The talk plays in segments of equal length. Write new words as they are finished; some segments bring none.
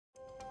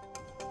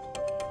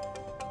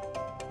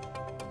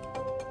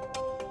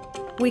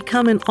We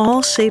come in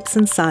all shapes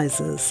and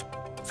sizes,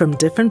 from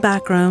different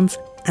backgrounds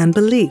and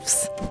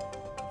beliefs.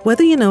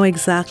 Whether you know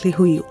exactly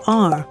who you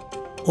are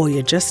or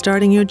you're just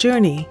starting your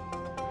journey,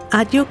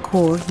 at your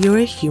core, you're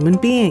a human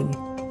being.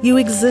 You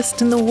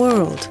exist in the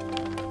world.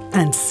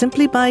 And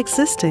simply by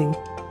existing,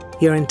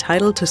 you're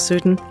entitled to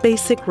certain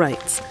basic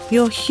rights,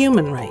 your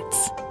human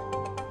rights.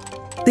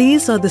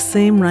 These are the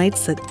same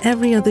rights that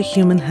every other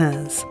human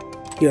has.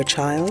 Your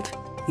child,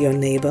 your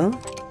neighbor,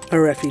 a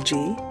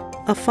refugee,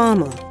 a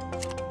farmer.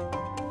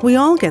 We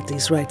all get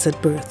these rights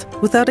at birth,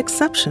 without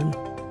exception.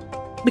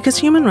 Because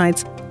human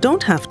rights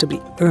don't have to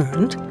be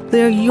earned,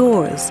 they're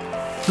yours,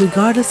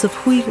 regardless of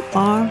who you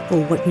are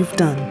or what you've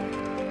done.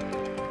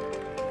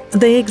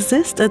 They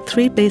exist at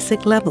three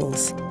basic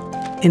levels: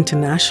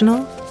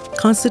 international,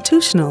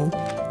 constitutional,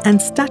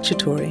 and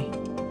statutory.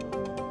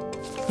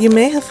 You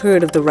may have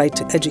heard of the right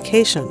to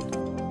education,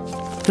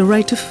 the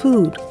right to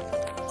food,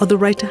 or the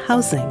right to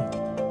housing.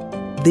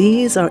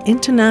 These are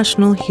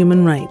international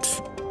human rights.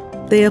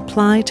 They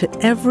apply to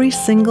every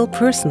single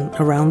person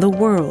around the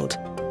world,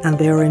 and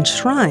they are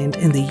enshrined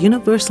in the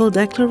Universal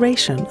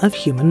Declaration of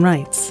Human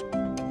Rights.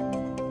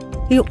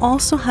 You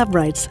also have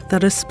rights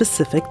that are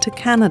specific to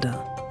Canada.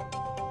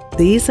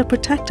 These are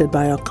protected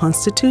by our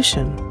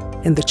Constitution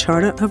in the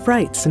Charter of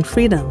Rights and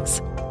Freedoms.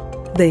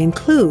 They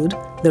include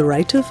the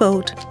right to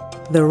vote,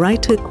 the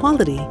right to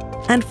equality,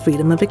 and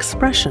freedom of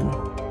expression.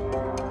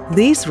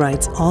 These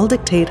rights all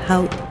dictate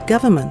how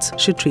governments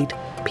should treat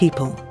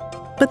people.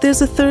 But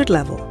there's a third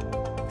level,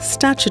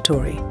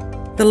 statutory,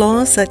 the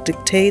laws that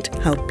dictate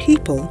how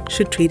people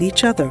should treat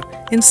each other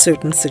in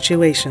certain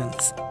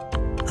situations.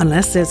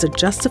 Unless there's a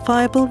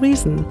justifiable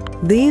reason,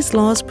 these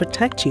laws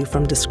protect you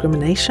from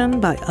discrimination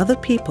by other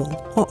people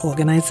or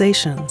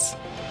organizations.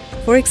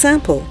 For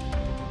example,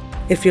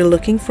 if you're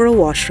looking for a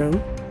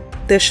washroom,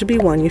 there should be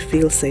one you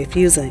feel safe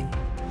using.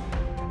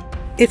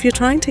 If you're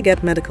trying to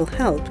get medical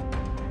help,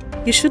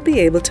 you should be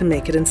able to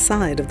make it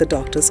inside of the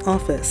doctor's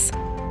office.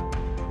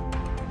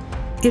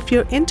 If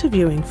you're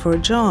interviewing for a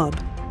job,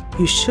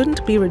 you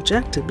shouldn't be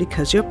rejected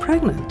because you're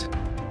pregnant.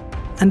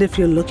 And if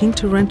you're looking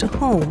to rent a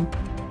home,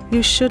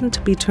 you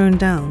shouldn't be turned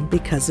down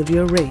because of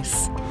your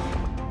race.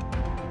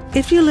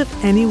 If you live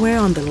anywhere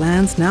on the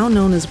lands now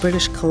known as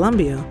British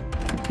Columbia,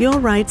 your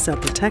rights are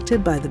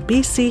protected by the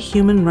BC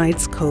Human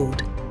Rights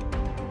Code.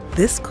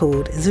 This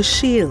code is a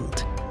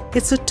shield.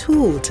 It's a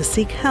tool to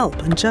seek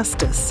help and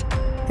justice.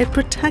 It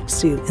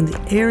protects you in the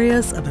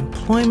areas of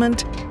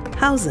employment,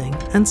 housing,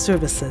 and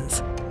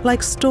services,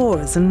 like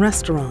stores and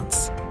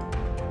restaurants.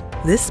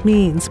 This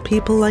means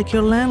people like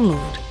your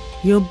landlord,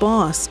 your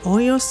boss,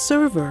 or your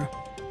server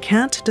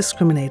can't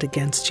discriminate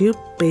against you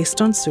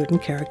based on certain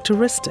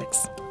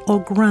characteristics or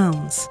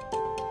grounds.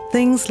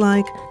 Things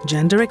like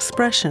gender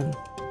expression,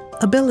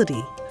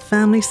 ability,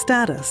 family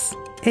status,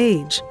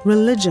 age,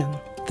 religion,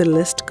 the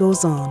list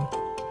goes on.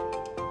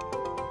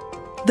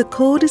 The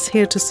code is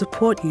here to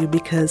support you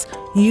because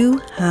you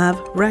have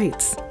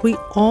rights. We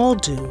all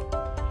do.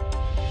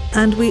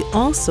 And we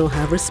also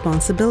have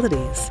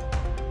responsibilities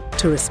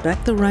to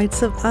respect the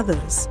rights of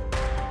others,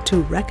 to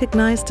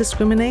recognize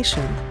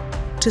discrimination,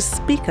 to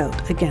speak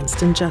out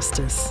against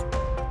injustice,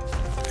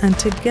 and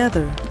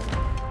together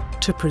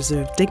to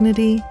preserve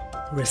dignity,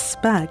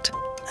 respect,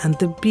 and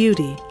the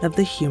beauty of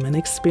the human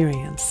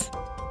experience.